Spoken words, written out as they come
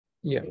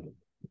Yeah.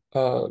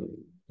 Um,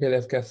 okay,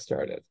 let's get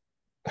started.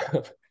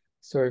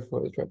 Sorry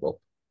for the trouble.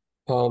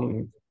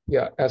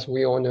 Yeah, as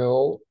we all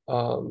know,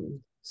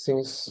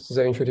 since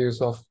the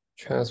introduction of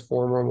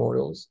transformer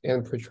models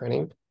and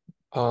pre-training,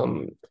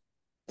 um,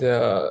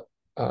 the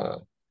uh,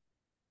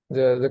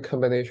 the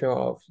combination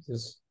of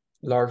this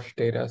large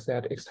data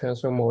set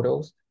extensor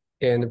models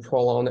and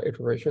prolonged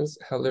iterations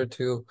have led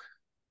to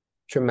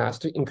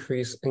dramatic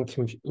increase in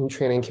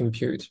training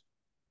compute.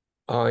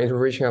 It's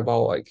reaching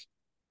about like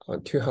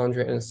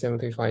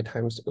 275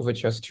 times over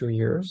just 2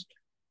 years,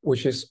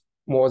 which is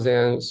more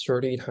than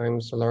 30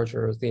 times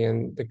larger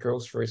than the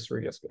growth rate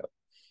 3 years ago.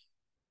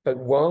 But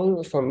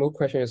one fundamental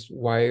question is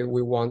why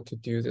we want to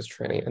do this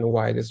training and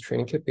why this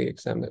training could be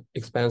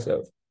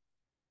expensive.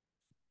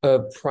 A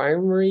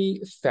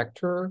primary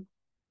factor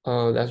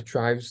that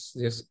drives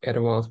this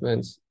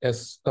advancement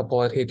is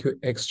ability to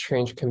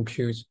exchange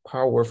compute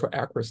power for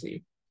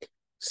accuracy.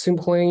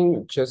 Simply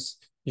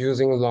just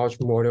using large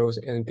models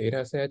and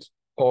data sets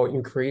or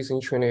increasing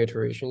training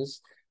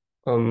iterations,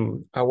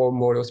 our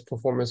model's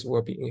performance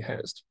will be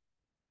enhanced.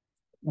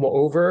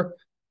 Moreover,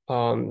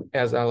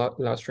 as I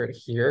illustrated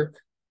here,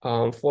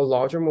 for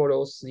larger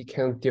models, you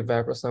can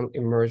develop some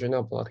emergent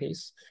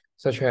abilities,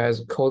 such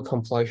as code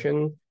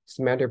completion,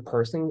 semantic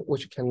parsing,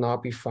 which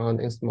cannot be found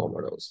in small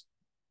models.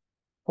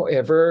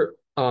 However,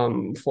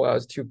 for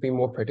us to be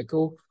more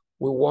practical,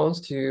 we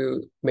want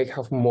to make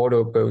our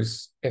model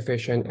both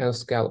efficient and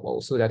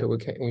scalable so that we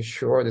can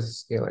ensure this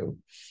scaling.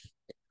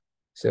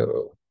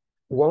 So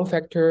one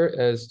factor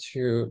is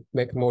to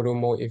make model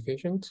more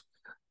efficient.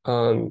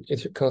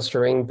 It's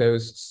considering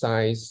both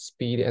size,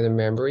 speed, and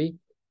memory,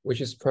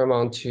 which is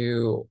paramount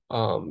to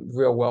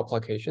real-world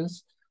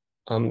applications.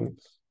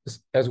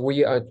 As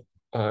we are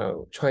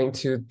trying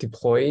to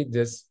deploy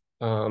this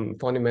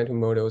fundamental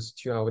models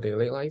to our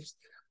daily lives,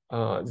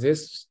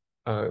 this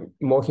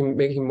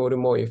making model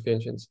more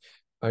efficient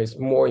is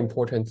more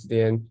important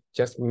than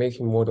just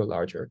making model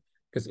larger,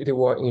 because it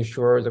will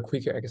ensure the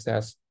quicker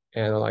access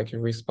and like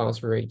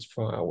response rates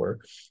from our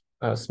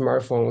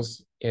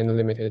smartphones and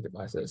limited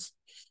devices.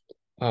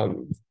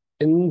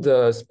 In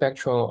the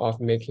spectrum of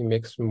making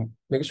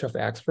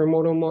mixture-of-expert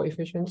model more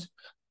efficient,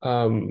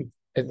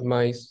 it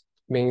might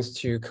means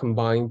to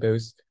combine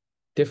both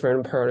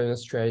different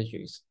parallelism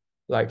strategies,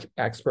 like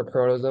expert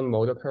parallelism,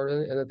 model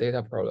parallelism, and the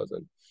data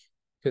parallelism.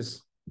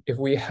 Because if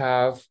we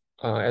have,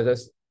 as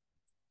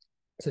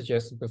I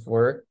suggested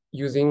before,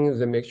 using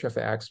the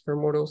mixture-of-expert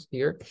models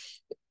here,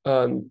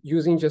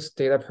 using just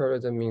data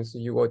parallelism means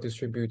you will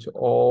distribute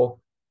all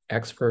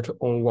experts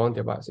on one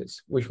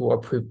devices, which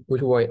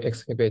will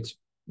exhibit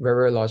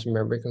very large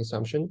memory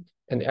consumption,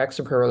 and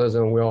expert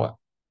parallelism will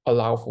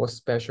allow for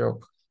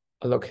special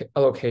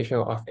allocation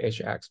of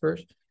each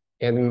expert,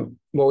 and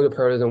model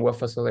parallelism will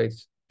facilitate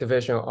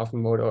division of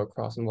model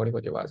across multiple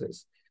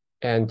devices.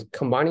 And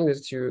combining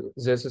these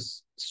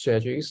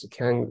strategies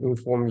can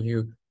inform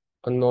you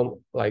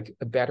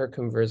a better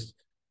converse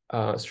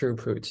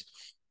throughput,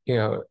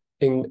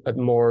 in a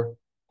more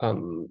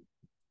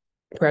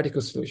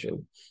practical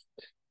solution.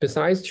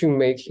 Besides to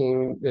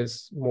making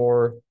this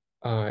more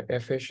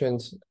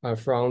efficient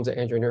from the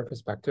engineer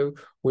perspective,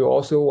 we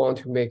also want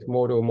to make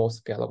model more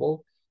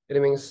scalable.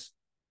 It means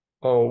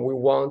we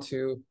want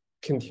to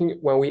continue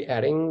when we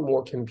adding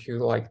more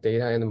compute like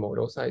data and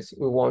model size,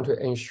 we want to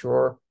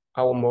ensure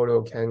our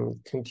model can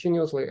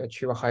continuously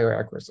achieve a higher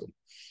accuracy.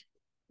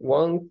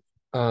 One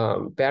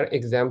bad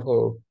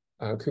example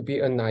could be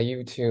a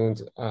naive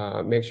tuned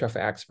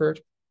mixture-of-expert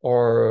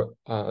or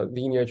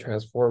linear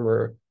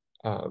transformer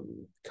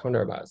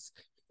counterparts.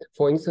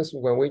 For instance,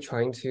 when we're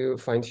trying to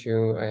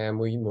fine-tune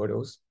MoE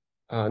models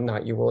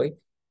naively,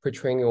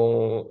 pre-training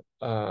on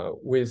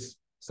with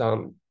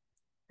some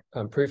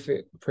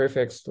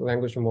prefix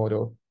language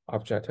model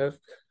objective,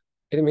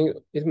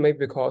 it may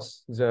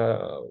because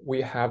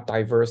we have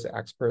diverse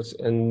experts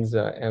in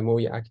the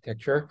MoE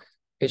architecture,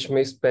 each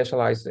may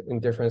specialize in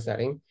different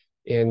setting,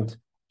 and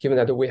given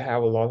that we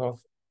have a lot of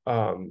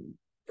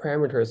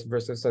parameters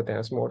versus a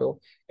dense model,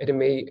 it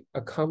may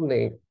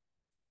accompany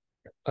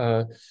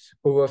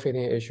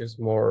overfitting issues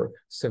more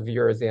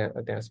severe than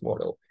a dense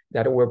model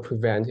that will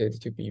prevent it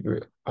to be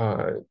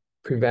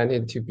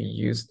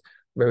used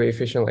very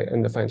efficiently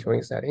in the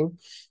fine-tuning setting.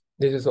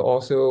 This is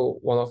also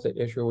one of the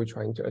issues we're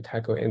trying to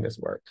tackle in this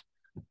work.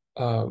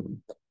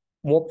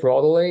 More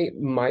broadly,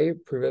 my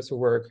previous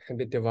work can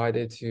be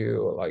divided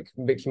to like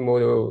making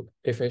model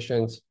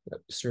efficient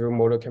through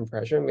model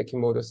compression,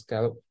 making model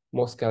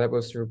more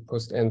scalable through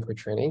post and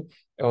pre-training,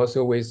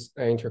 also with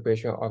an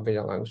integration of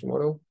vision language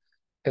model.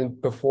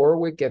 And before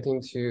we get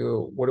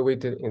into what we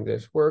did in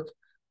this work,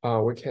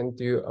 we can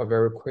do a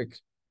very quick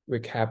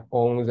recap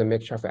on the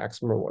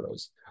mixture-of-expert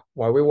models,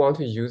 why we want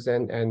to use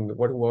them, and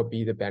what will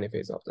be the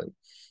benefits of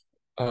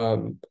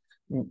them.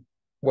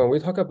 When we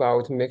talk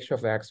about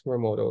mixture-of-expert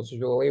models,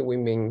 usually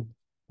we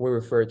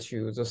refer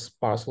to the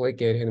sparsely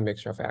gated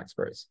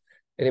mixture-of-experts.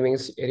 It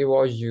means it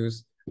will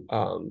use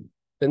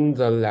in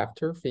the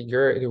left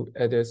figure,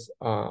 it is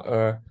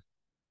a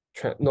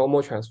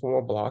normal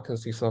transformer block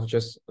consists of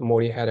just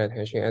multi-head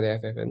attention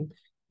at FFN.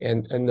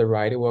 and the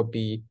right will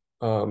be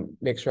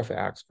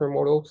mixture-of-expert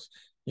models.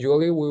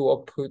 Usually we will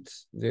put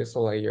this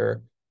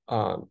layer,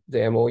 the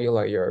MoE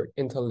layer,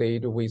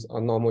 interlaid with a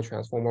normal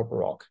transformer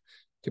block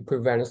to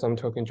prevent some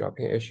token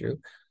dropping issue.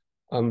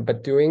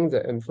 But during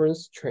the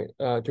inference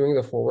during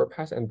the forward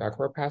pass and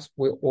backward pass,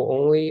 we will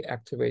only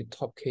activate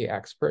top K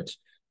experts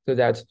so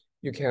that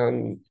you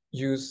can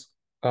use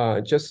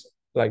just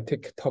like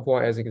take top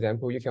one as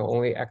example, you can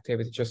only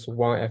activate just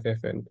one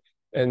FFN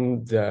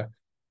in the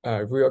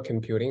real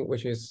computing,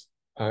 which is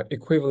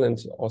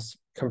equivalent or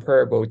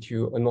comparable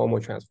to a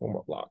normal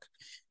transformer block.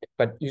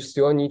 But you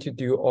still need to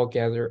do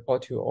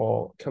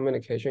all-to-all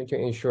communication to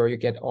ensure you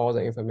get all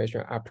the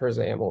information after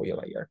the MoE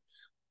layer.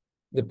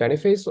 The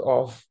benefits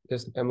of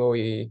this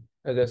MoE,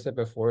 as I said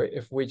before,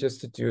 if we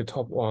just do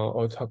top one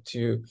or top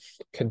two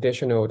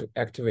conditional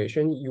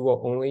activation, you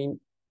will only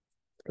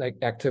like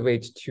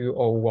activate 2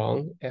 or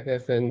 1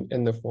 FFN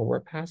in the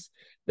forward pass.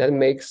 That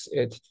makes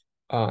it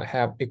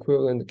have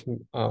equivalent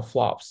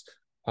flops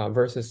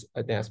versus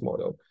a dense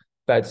model.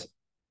 But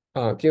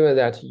given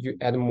that you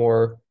add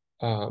more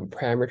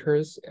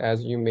parameters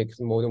as you make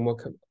the model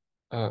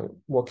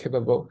more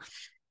capable,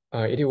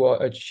 it will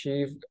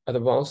achieve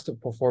advanced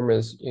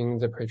performance in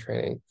the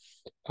pre-training.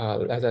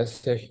 As I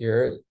said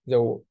here,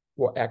 the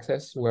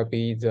y-axis will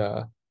be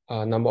the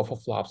number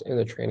of flops in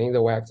the training.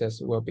 The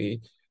y-axis will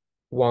be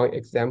one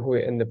example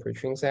in the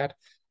pre-training set.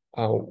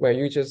 When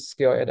you just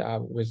scale it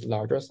up with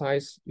larger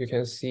size, you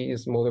can see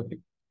this model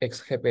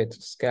exhibit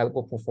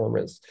scalable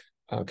performance,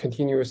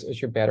 continuous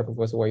achieve better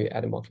performance when you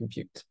add more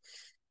compute.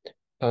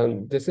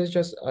 This is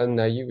just a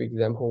naive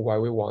example why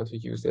we want to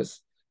use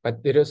this, but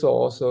it is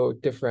also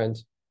different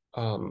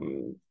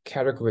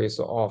categories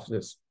of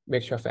this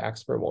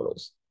mixture-of-expert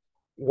models.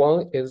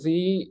 One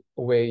easy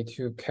way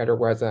to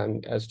categorize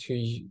them as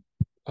to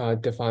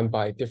define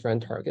by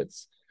different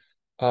targets.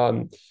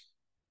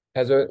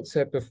 As I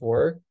said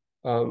before,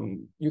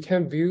 you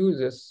can view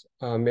this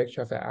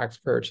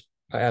mixture-of-expert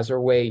as a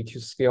way to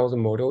scale the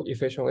model,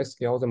 efficiently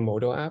scale the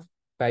model up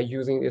by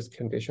using this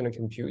conditional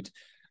compute.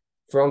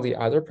 From the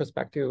other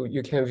perspective,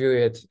 you can view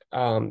it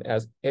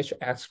as each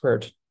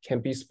expert can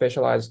be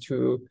specialized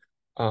to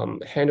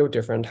handle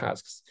different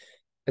tasks.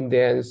 And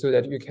then so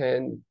that you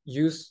can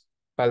use,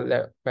 by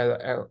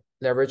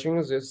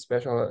leveraging this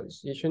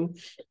specialization,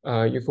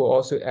 you could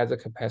also add the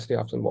capacity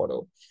of the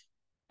model.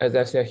 As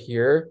I said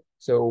here,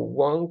 so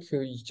one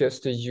could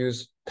just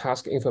use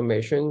task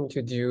information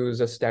to do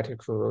the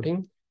static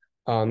routing.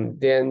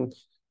 Then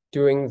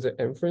during the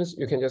inference,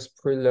 you can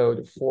just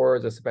preload for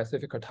the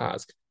specific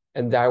task,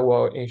 and that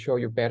will ensure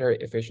you better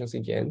efficiency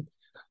gain.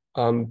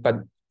 But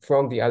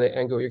from the other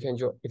angle, you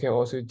can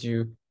also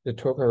do the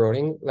token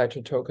routing, let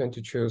your token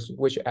to choose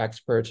which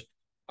expert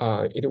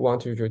it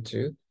want to route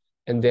to,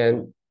 and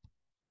then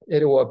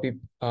it will be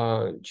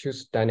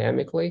choose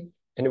dynamically.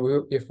 And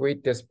if we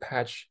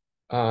dispatch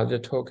the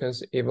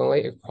tokens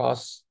evenly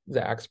across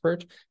the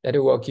expert, that it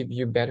will give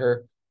you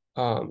better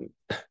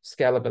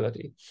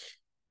scalability,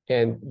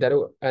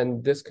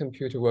 and this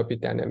computer will be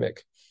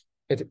dynamic.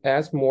 It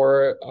adds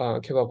more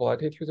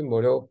capability to the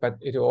model, but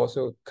it will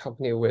also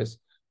accompany with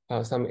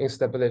some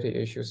instability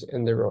issues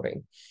in the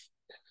routing.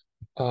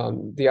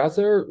 The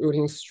other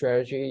routing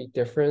strategy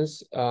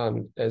difference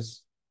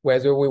is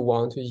whether we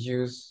want to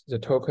use the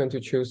token to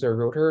choose the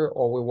router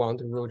or we want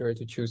the router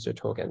to choose the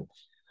token.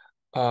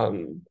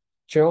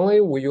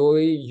 Generally, we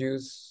usually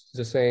use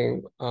the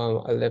same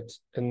ellipse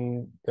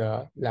in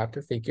the left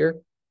figure.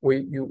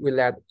 We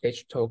let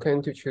each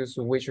token to choose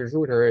which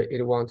router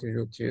it wants to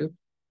route to,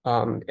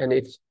 and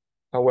it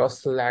will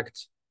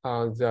select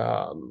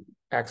the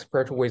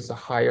expert with the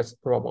highest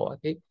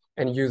probability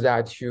and use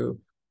that to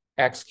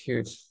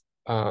execute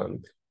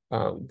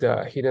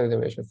the hidden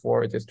dimension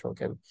for this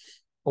token.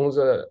 On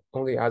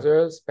the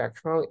other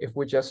spectrum, if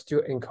we just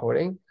do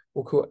encoding,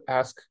 we could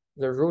ask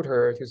the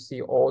router to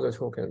see all the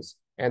tokens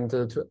and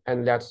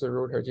let the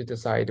router to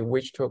decide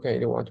which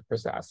token it want to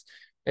process.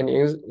 And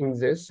in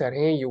this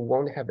setting, you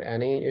won't have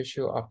any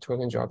issue of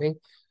token dropping,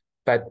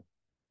 but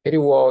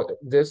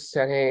this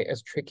setting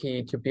is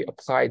tricky to be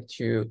applied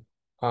to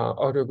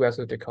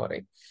autoregressive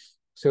decoding.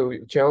 So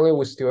generally,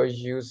 we still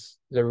use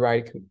the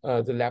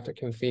left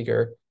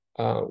configure,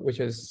 which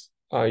is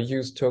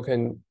use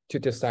token to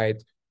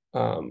decide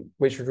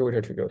which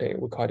router to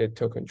route. We call it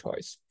token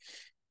choice.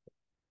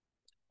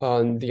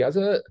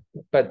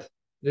 But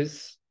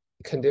this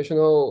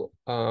conditional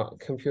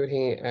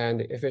computing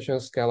and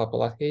efficient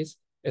scalabilities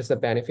is the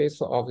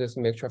benefits of this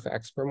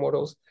mixture-of-expert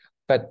models,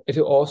 but it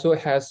also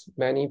has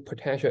many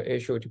potential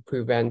issues to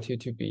prevent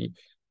it to be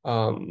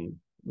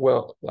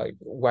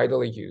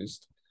widely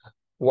used.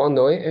 One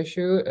known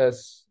issue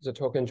is the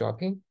token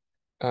dropping.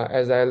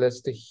 As I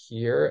listed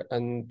here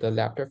in the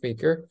left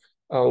figure,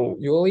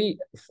 usually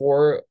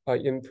for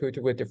input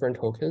with different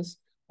tokens,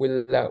 we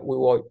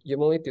will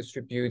evenly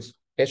distribute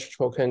each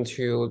token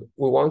we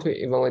want to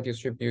evenly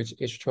distribute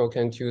each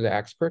token to the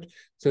expert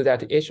so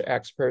that each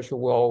expert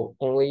will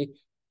only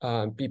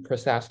be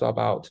processed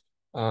about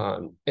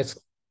its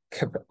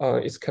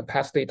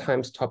capacity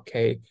times top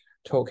K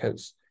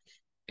tokens.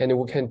 and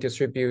we can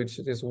distribute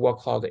this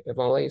workload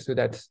evenly so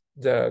that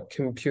the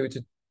compute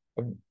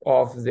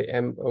of the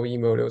MoE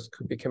models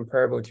could be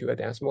comparable to a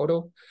dense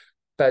model.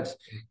 But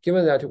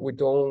given that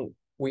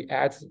we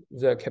add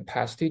the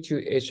capacity to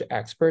each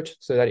expert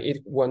so that it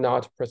will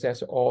not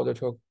process all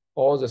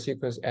the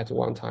sequence at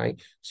one time,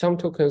 some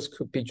tokens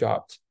could be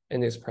dropped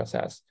in this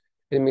process.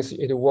 It means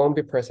it won't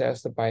be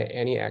processed by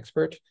any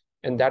expert,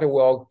 and that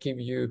will give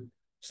you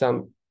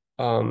some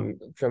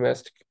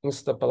dramatic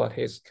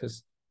instabilities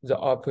because the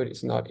output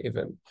is not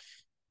even.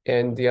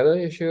 And the other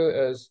issue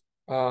is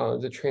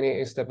the training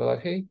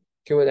instability.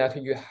 Given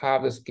that you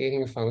have this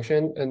gating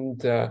function and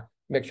the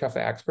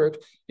mixture-of-expert,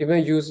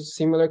 even use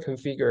similar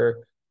configure,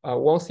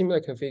 one similar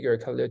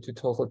configure can lead to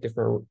totally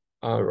different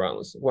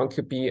runs. One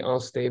could be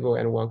unstable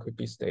and one could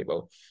be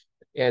stable.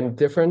 And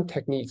different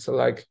techniques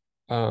like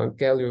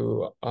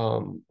GALU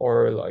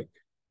or like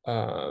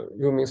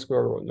rooming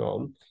square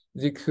norm,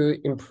 they could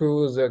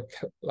improve the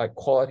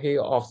quality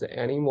of the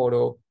any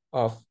model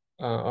of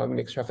a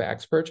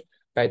mixture-of-expert,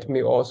 but it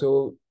may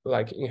also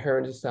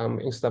inherit some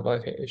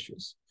instability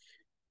issues.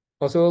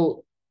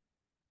 Also,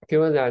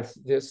 given that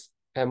this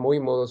MoE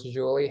models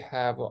usually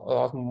have a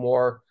lot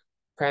more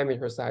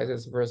parameter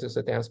sizes versus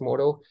a dense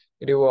model,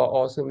 it will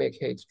also make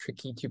it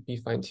tricky to be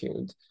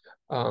fine-tuned.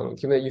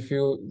 Given if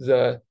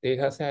the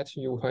data set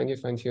you want to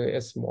fine-tune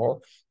is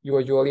small, you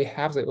will usually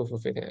have the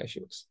overfitting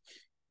issues.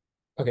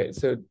 Okay,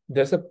 so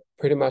that's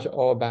pretty much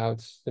all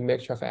about the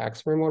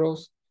mixture-of-expert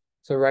models.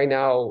 So right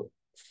now,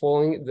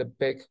 following the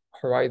big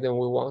horizon,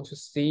 we want to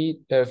see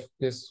if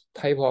this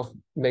type of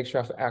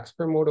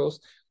mixture-of-expert models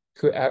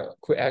could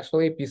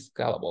actually be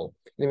scalable.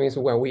 It means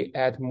when we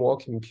add more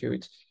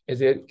compute,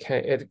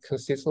 can it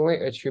consistently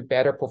achieve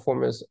better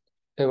performance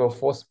in a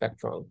full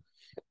spectrum?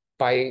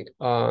 By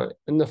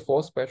in the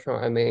full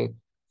spectrum, I mean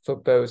for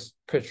both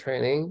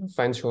pre-training,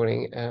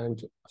 fine-tuning,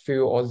 and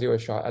few or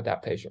zero-shot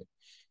adaptation.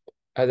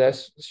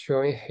 As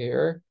shown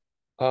here,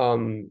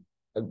 the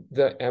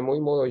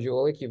MoE model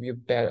usually give you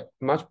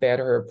much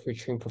better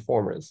pre-trained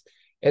performance.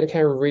 It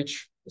can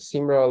reach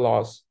similar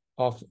loss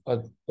of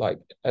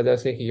as I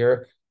say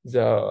here,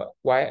 the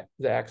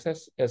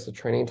x-axis is the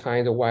training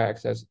time, the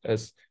y-axis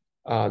is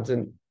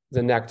the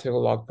negative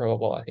log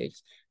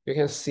probabilities. You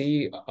can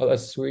see a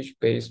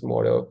switch-based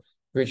model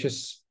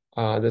reaches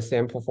the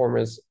same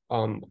performance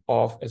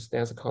of its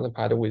dense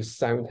counterpart with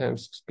 7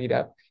 times speed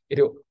up.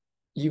 It'll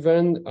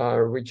even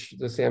reach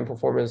the same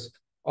performance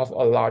of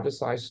a larger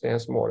size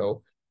dense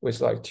model with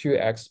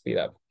 2x speed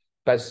up.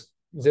 But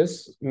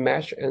this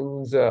match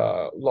in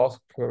the loss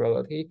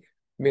probability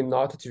may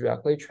not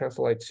directly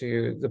translate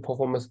to the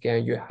performance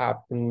gain you have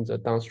in the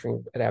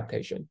downstream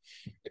adaptation.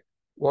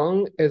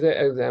 One is an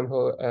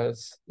example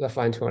as the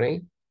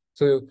fine-tuning.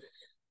 So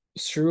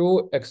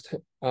through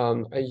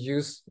I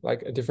use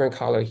a different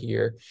color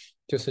here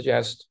to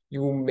suggest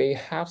you may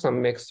have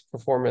some mixed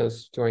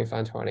performance during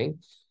fine-tuning.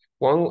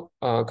 One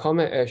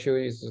common issue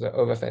is the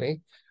overfitting.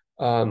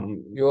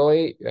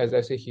 Usually, as I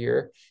see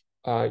here,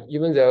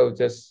 even though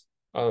this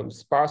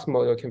sparse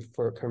model can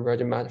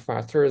converge much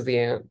faster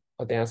than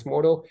a dense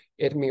model,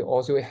 it may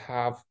also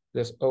have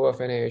this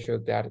overfitting issue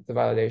that the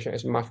validation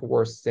is much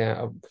worse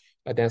than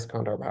a dense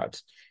counterpart,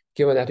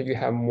 given that you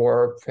have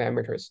more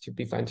parameters to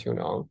be fine-tuned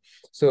on.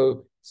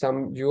 So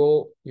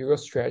your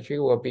strategy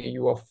will be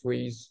you will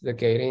freeze the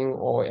gating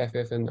or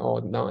FFN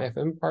or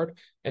non-FM part,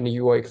 and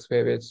you will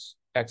exhibit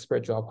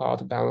expert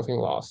dropout, balancing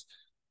loss,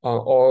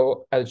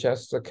 or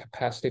adjust the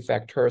capacity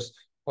factors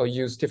or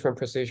use different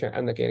precision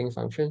and the gating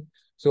function.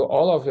 So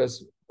all of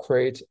this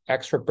create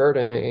extra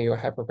burden in your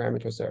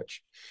hyperparameter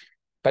search.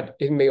 But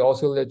it may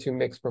also lead to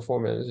mixed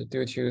performance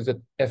due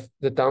to if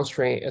the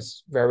downstream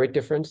is very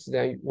different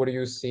than what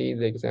you see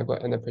the example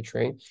in the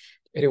pre-train,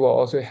 it will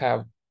also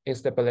have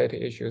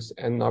instability issues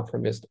and not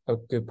promise a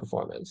good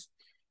performance.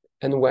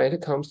 And when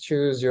it comes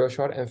to zero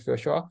shot and few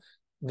shot,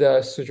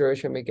 the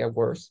situation may get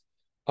worse.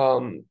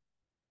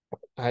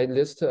 I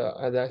list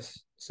that.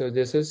 So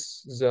this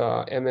is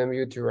the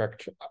MMU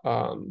direct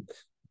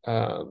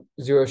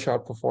zero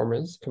shot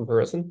performance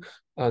comparison.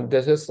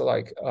 This is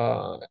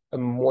a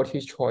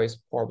multi-choice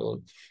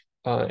problem.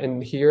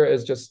 And here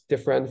is just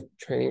different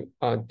training,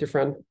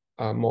 different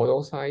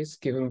model size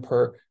given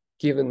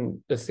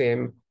the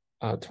same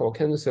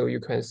token. So you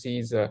can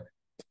see the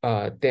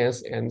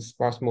dense and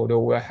sparse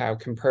model will have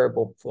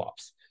comparable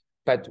flops.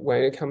 But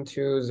when it comes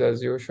to the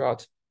zero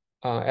shot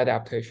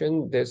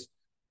adaptation, this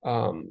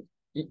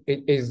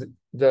it is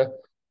the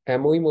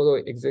MoE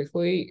model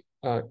explicitly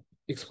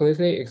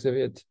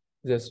exhibit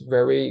this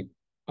very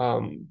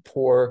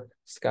poor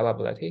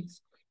scalability.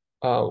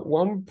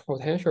 One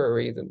potential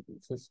reason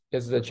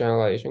is the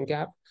generalization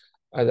gap.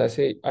 As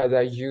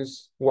I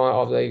use one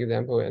of the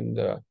example in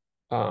the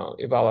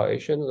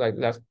evaluation,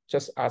 let's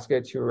just ask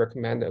it to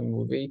recommend a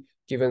movie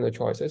given the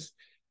choices.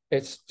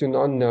 It's do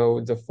not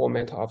know the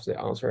format of the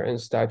answer and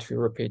start to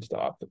repeat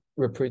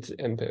the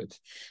input.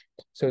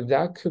 So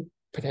that could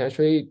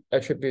potentially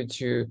attribute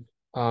to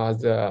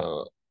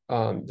the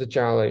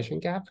generalization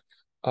gap.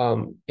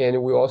 And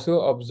we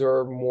also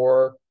observe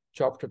more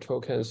dropped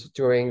tokens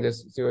during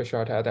this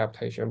zero-shot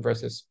adaptation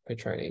versus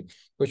pre-training,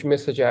 which may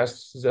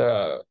suggest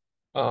the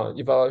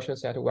evaluation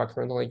set we are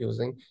currently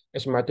using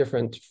is much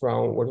different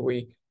from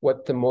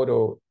what the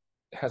model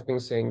has been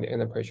seeing in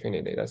the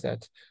pre-training data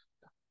set.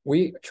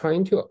 We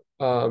trying to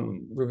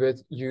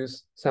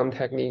use some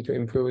technique to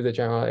improve the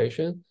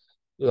generalization,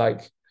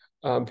 like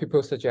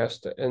people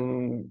suggest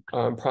in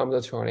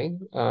prompt training,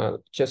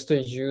 just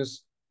to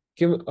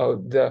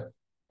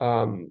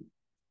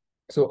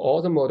so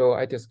all the model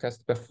I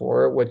discussed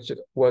before, which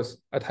was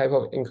a type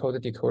of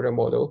encoder-decoder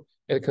model,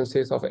 it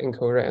consists of an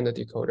encoder and a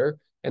decoder,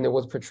 and it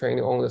was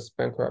pre-trained on the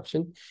span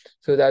corruption.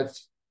 So that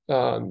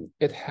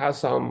it has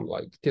some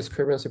like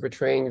discrepancy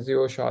between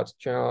zero-shot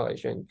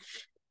generalization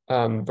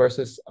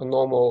versus a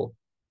normal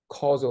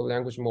causal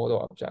language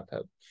model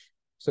objective.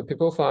 So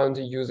people found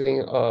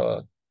using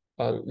a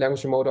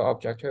language model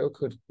objective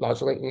could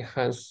largely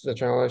enhance the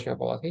generalization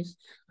abilities.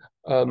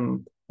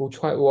 We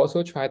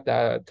also tried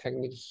that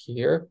technique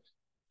here,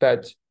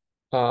 but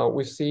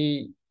we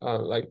see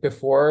like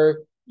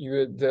before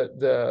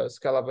the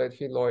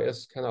scalability law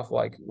is kind of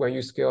like when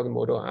you scale the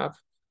model up,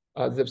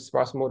 the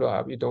sparse model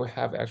up, you don't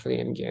have actually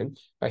any gain.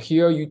 But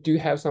here you do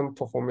have some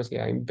performance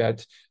gain,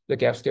 but the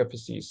gap still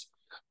persists.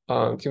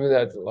 Given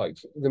that like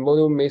the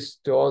model may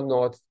still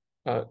not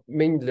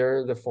may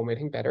learn the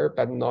formatting better,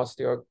 but not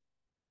still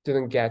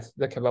didn't get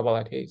the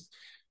capabilities.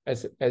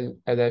 As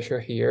I show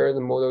here,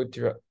 the model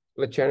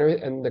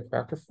generate in the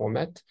correct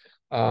format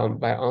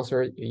by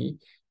answer E,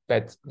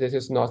 but this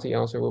is not the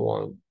answer we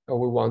want.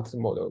 We want the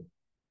model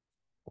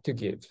to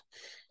give.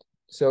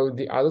 So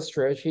the other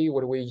strategy,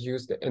 what we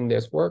used in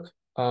this work,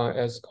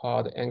 is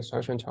called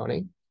instruction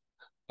tuning.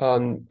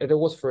 It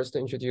was first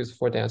introduced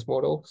for dense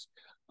models.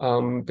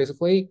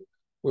 Basically,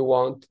 we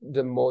want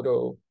the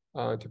model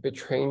to be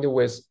trained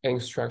with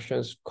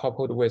instructions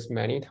coupled with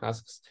many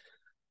tasks.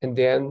 And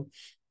then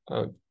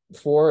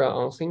for an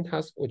unseen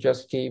task, we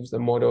just give the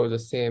model the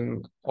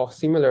same or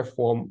similar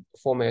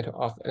format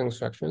of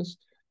instructions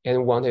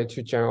and wanted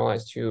to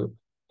generalize to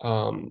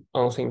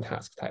unseen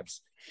task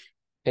types.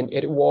 And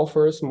it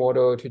offers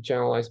model to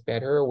generalize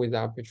better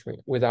without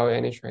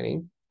any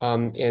training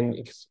and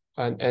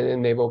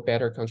enable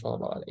better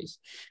controllabilities.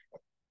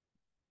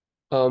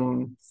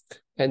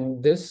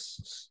 And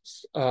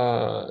this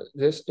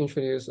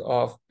introduce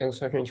of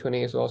instruction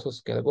tuning is also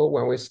scalable.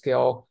 When we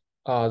scale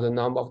the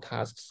number of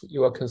tasks,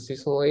 you will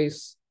consistently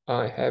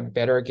have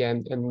better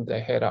gain in the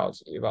head-out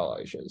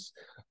evaluations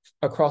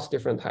across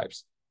different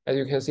types. As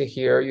you can see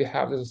here, you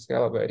have this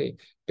scalability.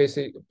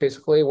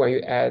 Basically, when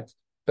you add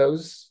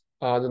both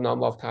the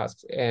number of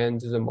tasks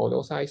and the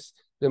model size,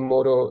 the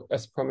model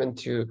is proven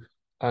to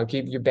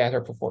give you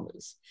better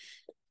performance.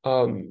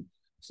 So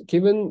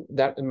given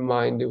that in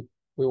mind,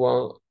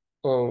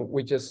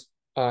 we just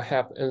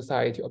have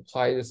insight to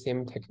apply the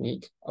same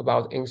technique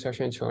about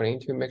instruction tuning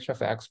to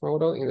mixture-of-X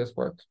model in this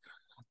work.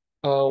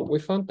 We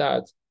found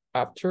that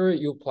after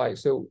you apply,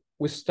 so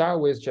we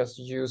start with just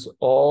use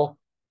all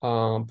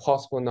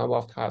possible number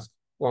of tasks,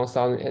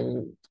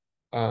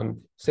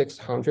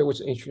 1,600,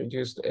 which is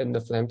introduced in the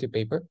Flan-MoE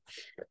paper,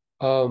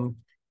 to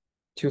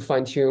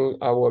fine-tune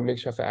our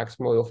mixture-of-X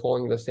model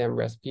following the same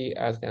recipe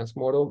as dense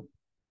model.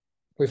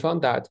 We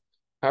found that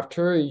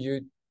after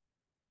you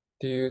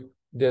do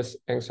this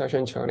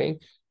instruction tuning,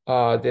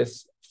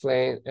 this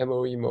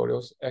Flan-MoE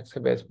models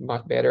exhibit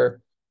much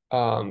better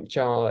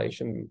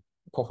generalization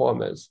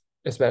performance,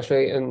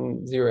 especially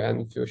in zero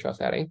and few shot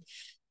setting.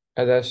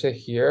 As I said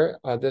here,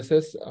 this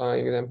is an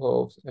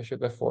example I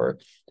showed before.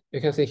 You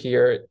can see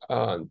here,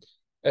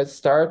 it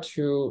starts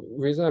to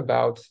reason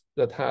about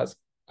the task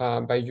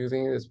by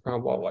using this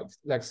prompt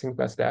like step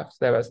by step,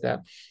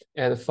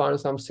 and find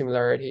some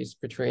similarities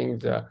between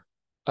the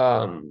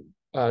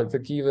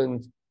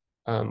given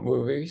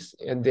movies,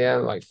 and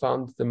then like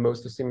found the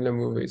most similar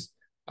movies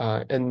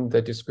in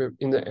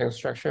the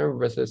instruction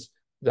versus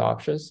the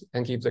options,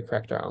 and give the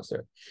correct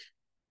answer.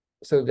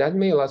 So that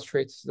may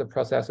illustrate the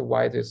process of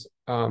why this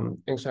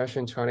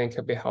instruction tuning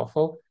can be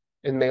helpful.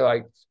 It may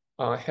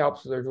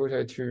help the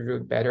router to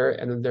route better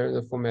and learn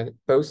the format,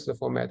 both the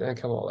format and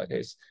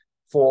capabilities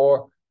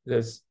for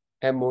this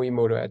MoE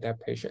model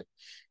adaptation.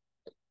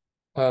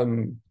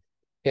 And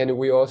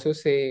we also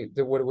say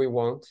that what we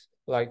want,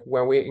 like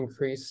when we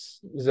increase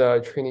the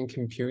training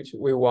compute,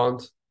 we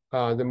want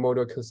the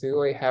model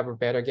consistently have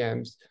better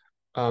gains,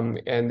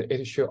 and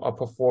it should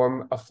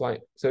outperform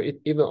so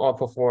it even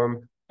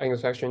outperform an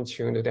instruction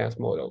tuned dense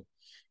model.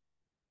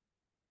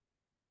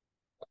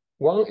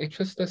 One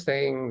interesting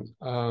thing,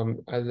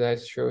 as I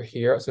show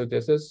here, so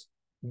this is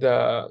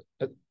the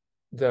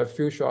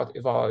few shot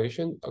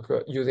evaluation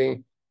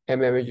using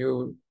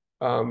MMU,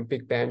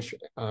 Big Bench,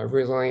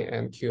 reasoning,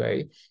 and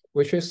QA,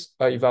 which is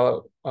each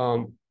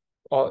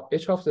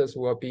of this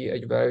will be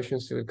an evaluation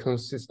to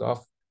consist of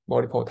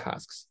multiple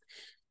tasks.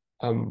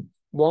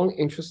 One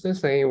interesting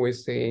thing we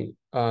see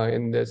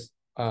in this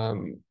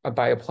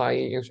by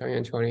applying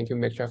instruction tuning to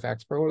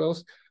mixture-of-X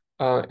models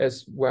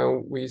is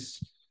when we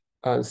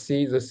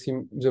see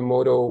the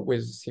model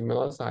with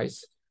similar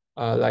size.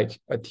 like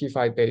a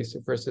T5 base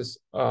versus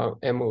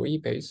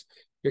MoE base,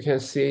 you can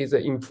see the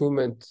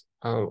improvement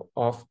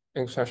of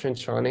instruction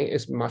churning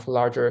is much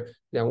larger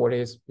than what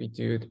is we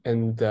do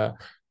in the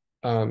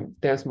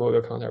dense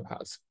model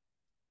counterparts.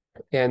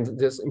 And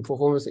this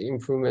performance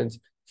improvement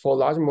for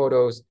large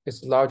models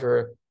is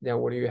larger than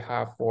what you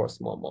have for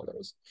small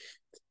models.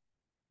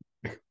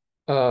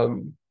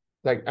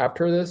 Like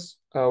after this,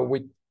 now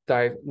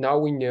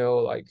we know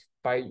like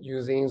by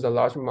using the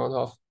large amount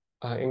of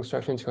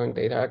instruction churn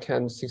data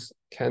can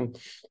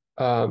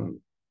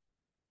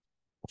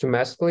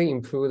dramatically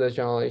improve the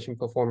generalization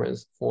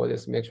performance for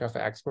this mixture of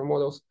expert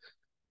models.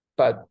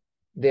 But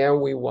then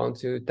we want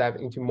to dive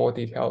into more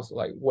details,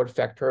 like what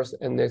factors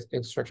in this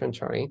instruction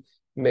churning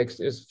makes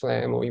this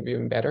Flan-MoE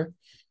even better.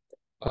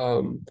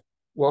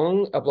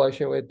 One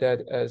application we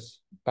did is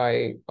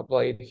by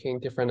applying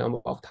different number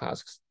of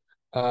tasks.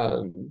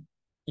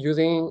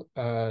 Using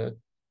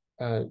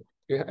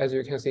as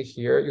you can see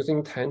here,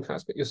 using 10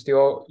 tasks,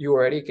 you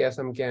already get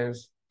some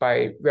gains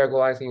by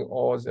regularizing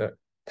all the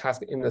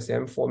tasks in the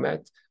same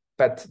format,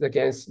 but the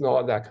gains is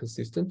not that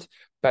consistent.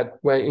 But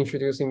when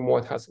introducing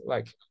more tasks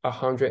like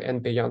 100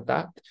 and beyond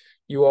that,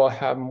 you will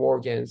have more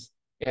gains,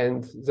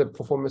 and the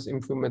performance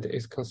improvement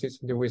is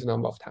consistent with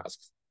number of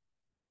tasks.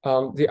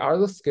 The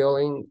other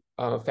scaling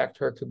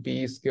factor could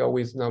be scale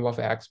with number of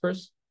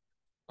experts.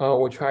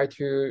 We'll try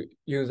to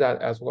use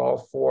that as well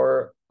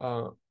for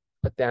a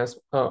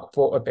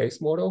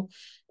base model.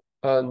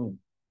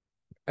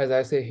 As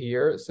I say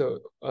here, so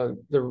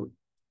the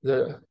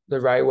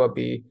right will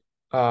be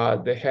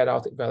the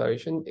head-out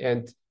evaluation,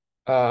 and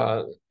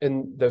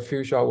in the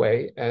few-shot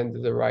way, and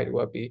the right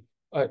will be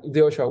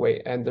zero-shot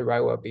way, and the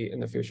right will be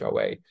in the few-shot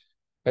way.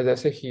 As I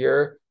say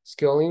here,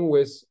 scaling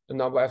with a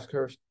number of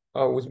experts,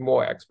 with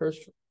more experts.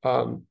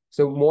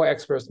 So more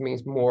experts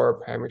means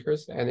more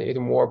parameters, and it's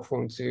more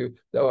prone to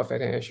the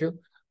overfitting issue.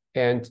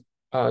 And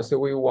so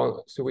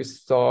we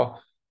saw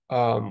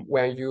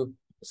when you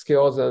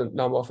scale the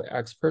number of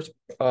experts,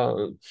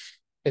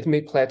 it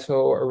may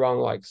plateau around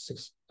like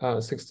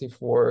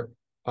 64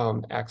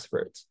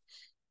 experts,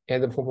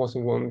 and the performance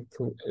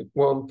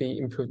won't be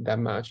improved that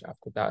much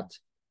after that.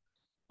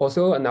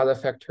 Also, another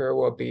factor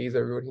will be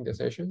the routing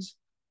decisions.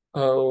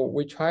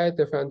 We tried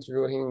different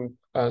routing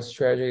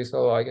strategies.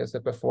 So like I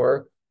said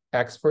before,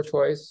 expert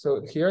choice.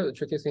 So here the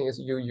tricky thing is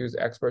you use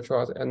expert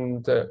choice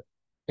and the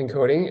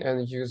encoding,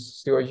 and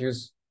still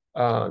use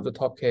the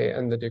top K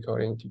and the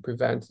decoding to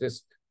prevent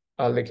this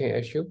leaking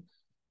issue.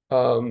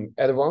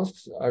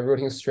 Advanced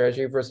routing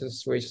strategy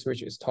versus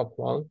switch is top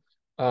one.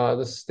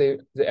 The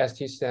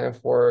ST stand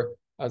for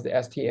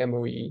the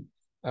ST-MoE,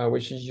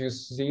 which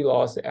use Z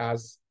loss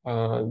as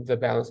the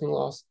balancing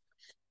loss.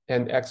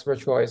 And expert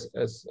choice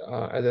is,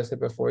 as I said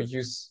before,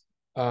 use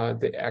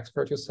the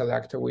expert to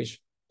select which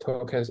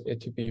tokens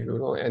it to be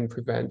root on and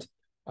prevent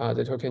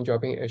the token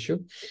dropping issue.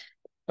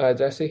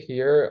 As I say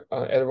here,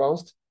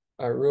 advanced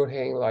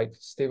routing like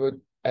stable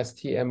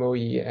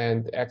ST-MoE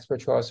and expert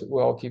choice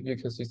will give you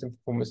consistent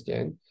performance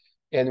gain.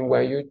 And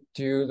when you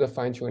do the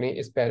fine tuning,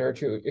 it's better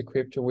to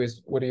equip with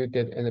what you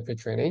did in the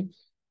pre-training.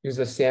 Use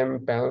the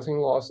same balancing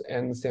loss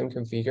and the same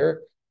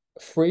configure.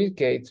 Free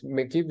gate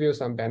may give you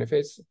some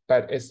benefits,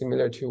 but it's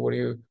similar to what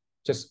you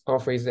just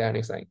unfreeze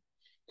anything.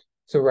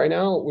 So right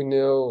now we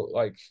know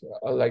like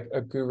a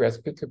good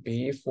recipe could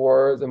be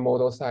for the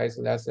model size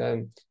less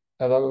than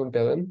 11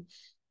 billion.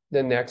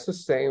 The next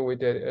thing we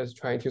did is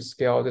trying to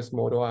scale this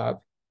model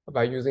up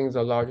by using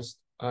the largest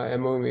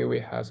MoE we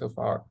have so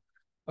far,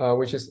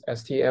 which is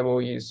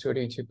ST-MoE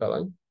 32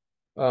 billion.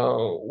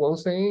 One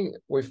thing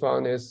we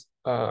found is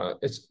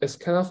it's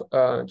kind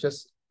of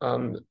just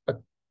a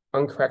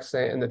uncorrect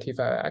thing in the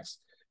T5X.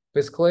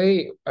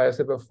 Basically, as I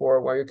said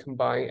before, when you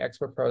combine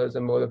expert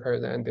parallelism, model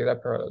parallelism, and data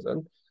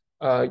parallelism,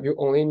 you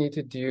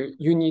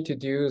need to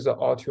do the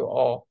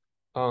all-to-all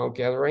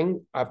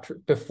gathering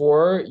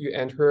before you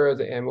enter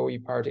the MoE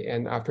part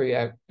and after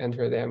you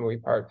enter the MoE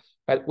part.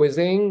 But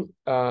within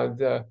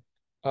the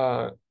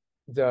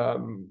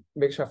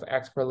mixture of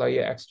expert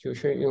layer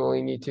execution, you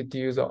only need to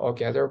do the all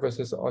gather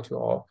versus all to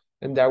all,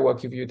 and that will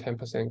give you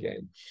 10%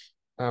 gain.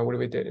 What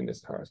we did in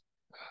this task.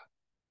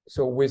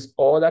 So with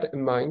all that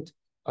in mind,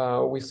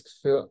 we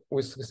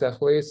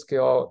successfully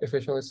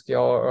efficiently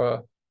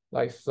scale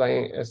like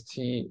Flan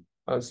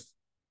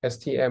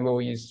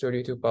ST-MoE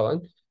 32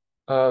 billion,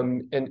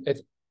 and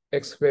it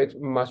expects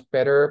much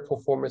better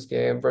performance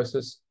gain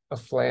versus a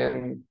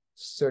Flan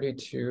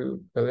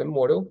 32 billion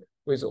model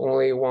with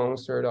only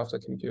 1/3 of the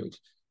compute.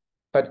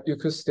 But you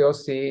could still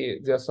see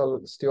there's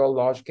still a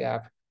large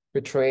gap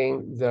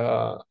between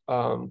the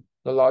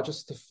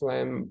largest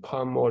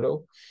Flan-PaLM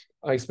model,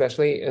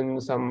 especially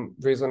in some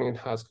reasoning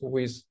tasks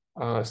with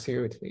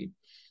CUT.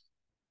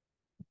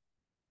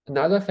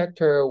 Another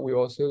factor we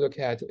also look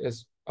at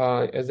is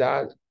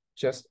that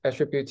just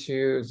attribute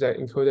to the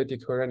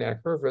encoder-decoder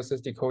network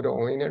versus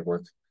decoder-only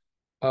network.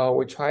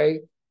 We try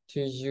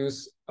to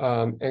use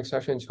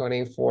instruction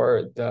tuning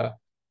for the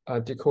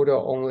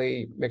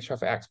decoder-only mixture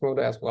of X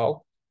model as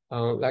well,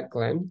 like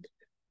Glenn.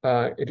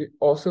 It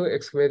also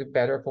exhibits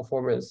better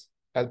performance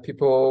as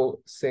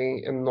people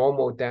saying in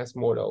normal dense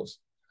models.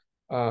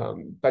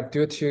 But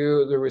due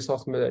to the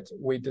resource limit,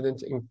 we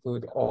didn't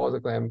include all the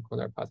GLAM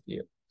counterparts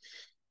here.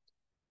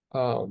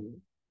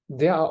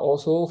 There are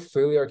also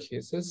failure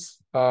cases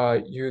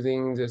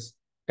using this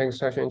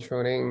instruction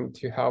training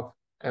to help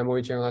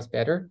MoE generalize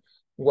better.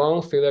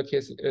 One failure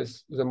case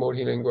is the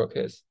multilingual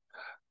case.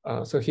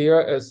 So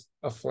here is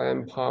a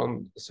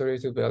Flan-POM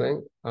 32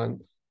 billion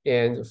and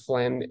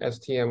Flan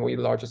STMoE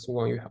largest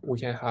one we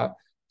can have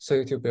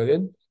 32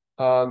 billion.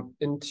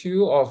 In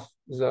two of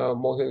the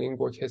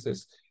multilingual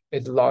cases,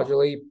 it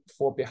largely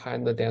fall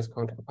behind the dense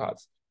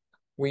counterparts.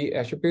 We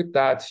attribute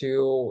that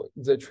to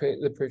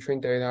the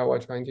pre-trained data we're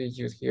trying to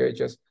use here,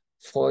 just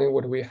following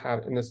what we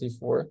have in the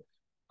C4,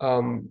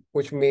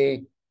 which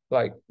may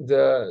like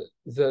the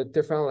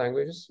different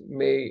languages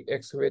may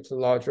exhibit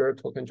larger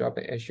token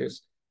dropping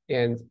issues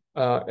and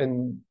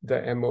in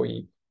the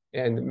MoE,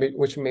 and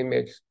which may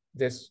make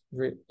this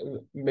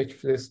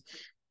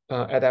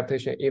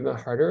adaptation even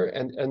harder.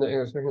 And in the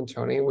instruction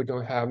training, we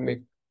don't have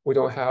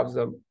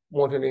the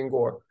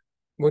multilingual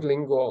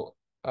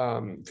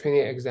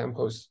training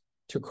examples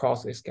to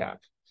cross this gap.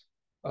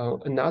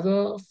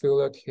 Another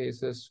failure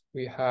cases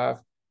we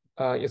have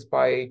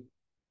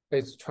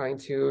is trying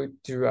to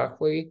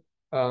directly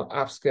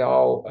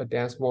upscale a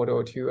dense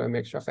model to a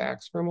mixture of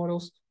expert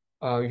models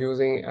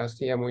using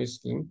STMoE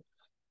scheme.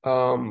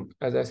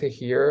 As I say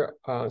here,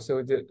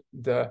 so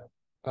the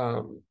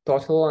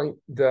dotted line,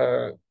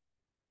 the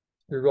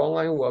wrong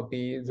line will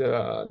be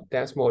the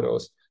dense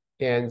models,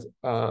 and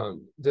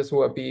this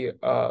will be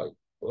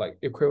like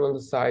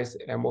equivalent size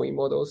MoE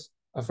models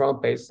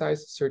from base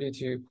size 30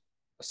 to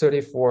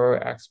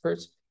 34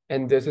 experts.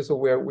 And this is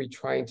where we're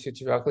trying to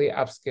directly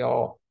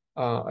upscale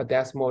a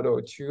dense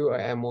model to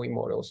a MoE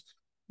models.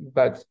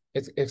 But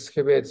it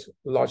exhibits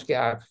large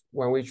gap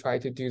when we try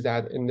to do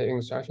that in the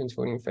instruction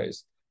tuning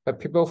phase. But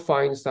people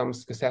find some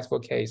successful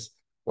case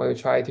when we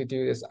try to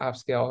do this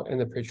upscale in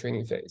the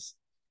pre-training phase.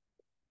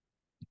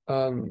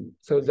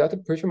 So that's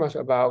pretty much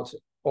about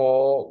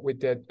all we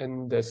did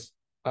in this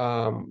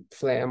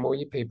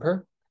Flan-MoE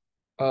paper.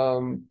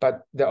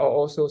 But there are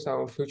also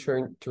some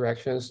future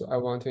directions I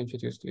want to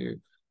introduce to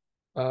you.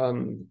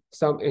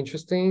 Some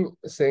interesting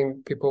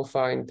thing people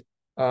find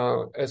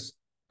is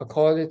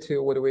according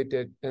to what we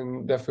did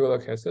in the failure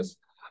cases,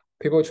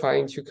 people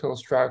trying to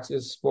construct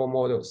these small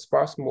models,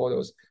 sparse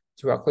models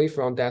directly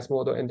from dense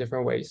model in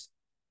different ways.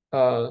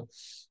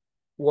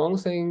 One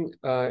thing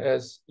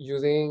is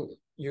using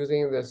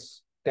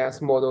this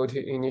dense model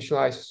to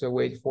initialize the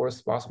weight for a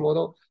sparse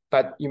model,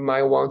 but you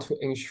might want to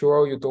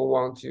ensure you don't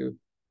want to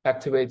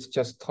activate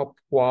just top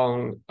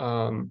one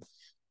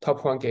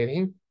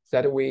gating.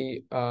 That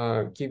we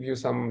give you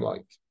some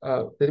like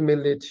that may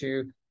lead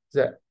to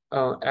the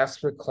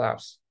expert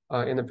collapse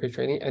in the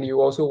pre-training, and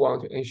you also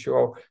want to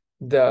ensure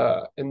in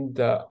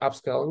the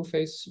upscaling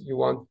phase, you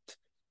want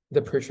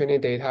the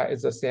pre-training data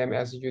is the same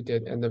as you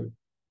did in the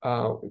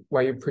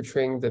when you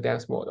pre-train the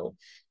dense model.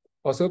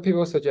 Also,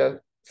 people suggest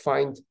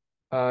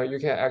you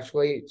can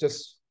actually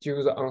just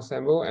do the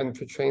ensemble and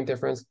pre-train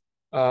different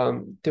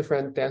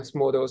dense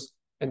models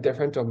in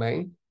different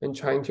domain and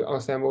trying to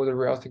ensemble the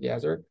rails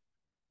together,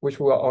 which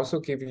will also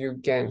give you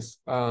gains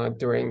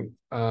during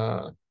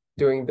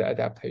the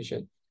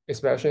adaptation,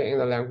 especially in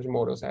the language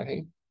model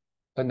setting.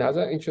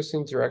 Another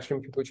interesting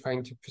direction people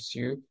trying to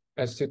pursue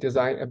is to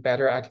design a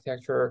better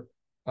architecture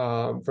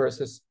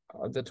versus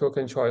the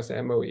token choice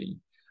MoE.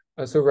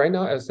 So right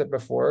now, as I said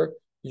before,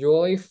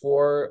 usually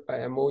for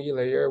a MoE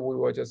layer, we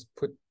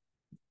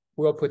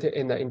will put it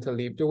in the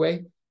interleaved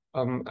way.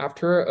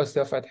 After a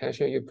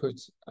self-attention, you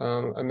put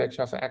a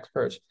mixture of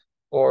experts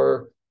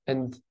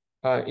and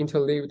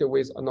interleaved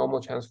with a normal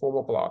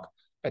transformer block,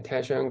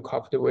 attention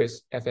coupled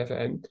with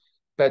FFN.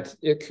 But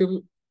it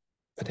could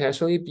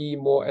potentially be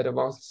more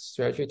advanced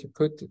strategy to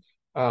put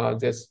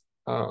this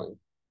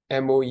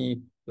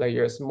MoE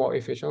layers more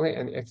efficiently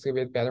and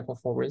exhibit better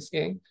performance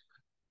gain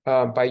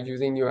by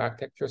using new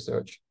architecture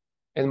search.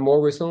 And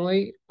more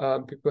recently,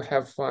 people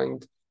have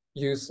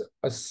use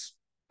a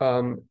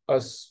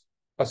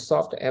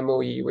soft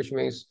MoE, which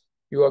means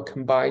you will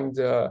combine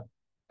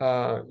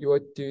you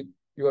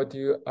will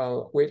do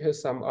weighted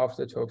sum of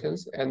the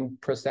tokens and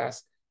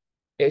process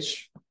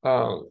each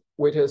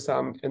weighted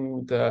sum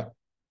in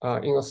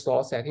a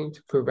slot setting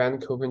to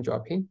prevent coupon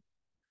dropping.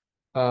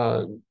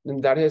 And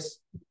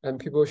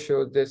people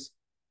show this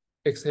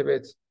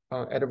exhibit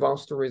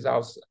advanced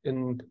results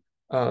in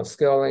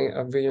scaling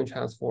a vision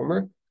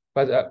transformer,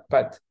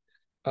 but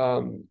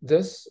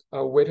this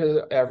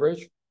weighted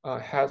average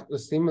has a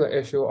similar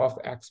issue of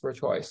expert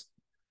choice.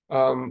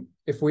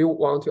 If we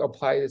want to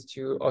apply this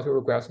to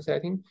autoregressive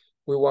setting,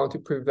 we want to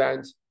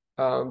prevent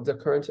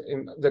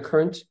the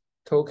current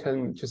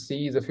token to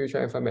see the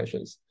future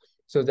informations.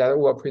 So that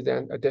will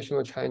present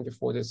additional challenge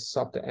for this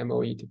soft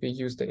MoE to be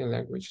used in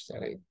language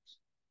setting.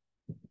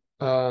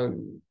 I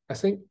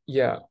think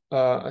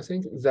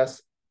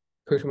that's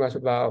pretty much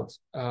about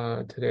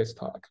today's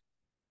talk.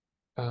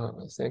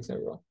 Thanks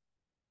everyone.